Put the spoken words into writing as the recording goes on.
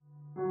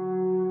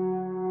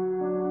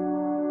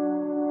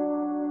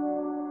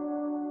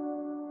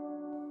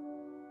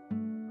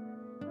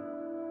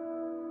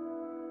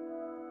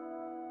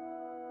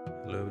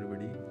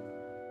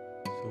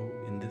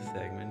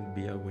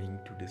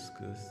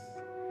discuss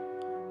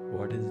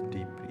what is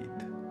deep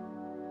breath.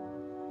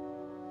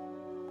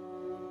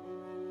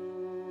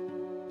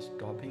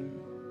 Stopping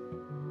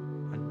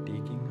and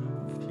taking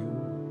a few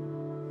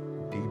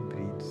deep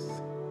breaths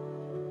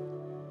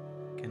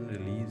can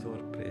release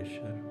our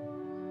pressure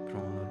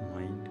from our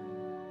mind,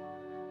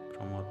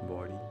 from our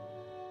body,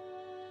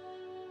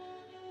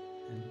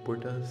 and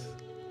put us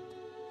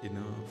in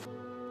a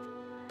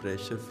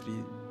pressure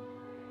free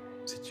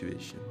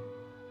situation.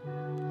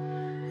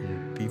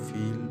 And we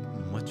feel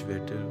much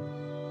better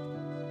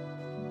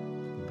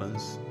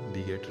once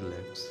we get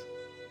relaxed,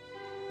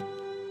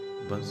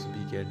 once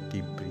we get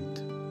deep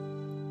breath.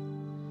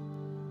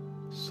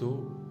 So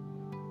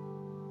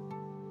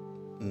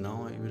now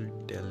I will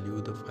tell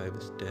you the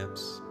 5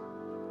 steps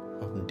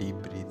of deep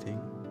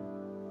breathing.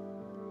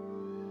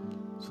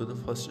 So the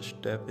first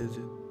step is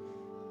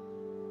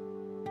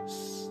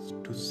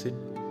to sit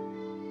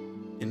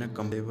in a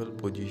comfortable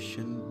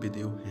position with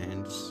your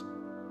hands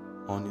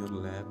on your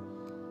lap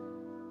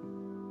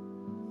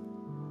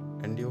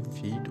and your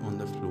feet on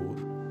the floor,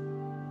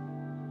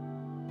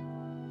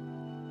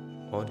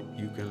 or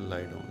you can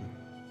lie down.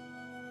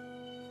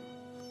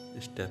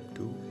 Step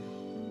 2,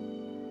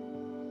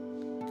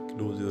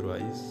 close your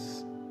eyes.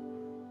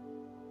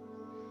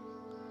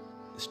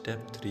 Step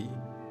 3,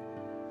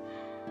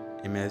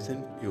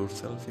 imagine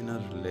yourself in a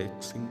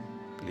relaxing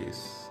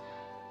place.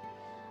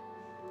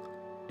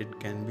 It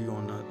can be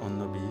on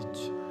the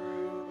beach,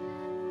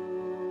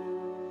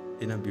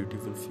 in a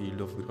beautiful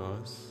field of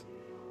grass,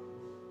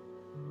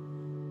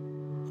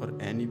 or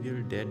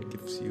anywhere that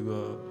gives you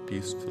a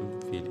peaceful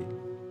feeling,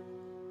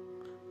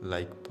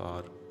 like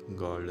park,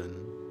 garden,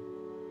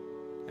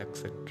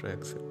 etc.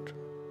 etc.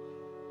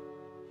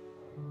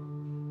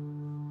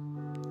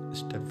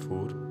 Step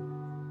 4,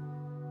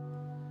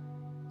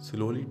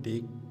 slowly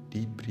take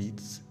deep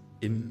breaths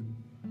in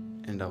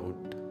and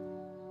out.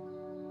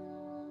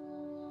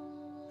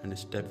 And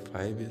step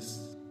 5 is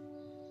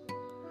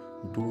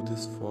do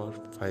this for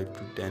 5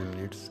 to 10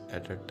 minutes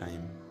at a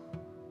time.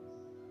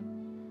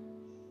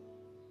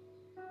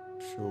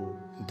 So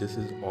this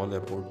is all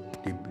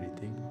about deep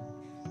breathing.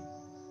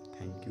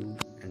 Thank you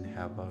and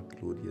have a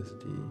glorious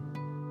day.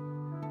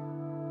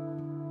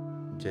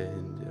 Jai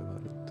Hind, Jai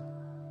Bharat.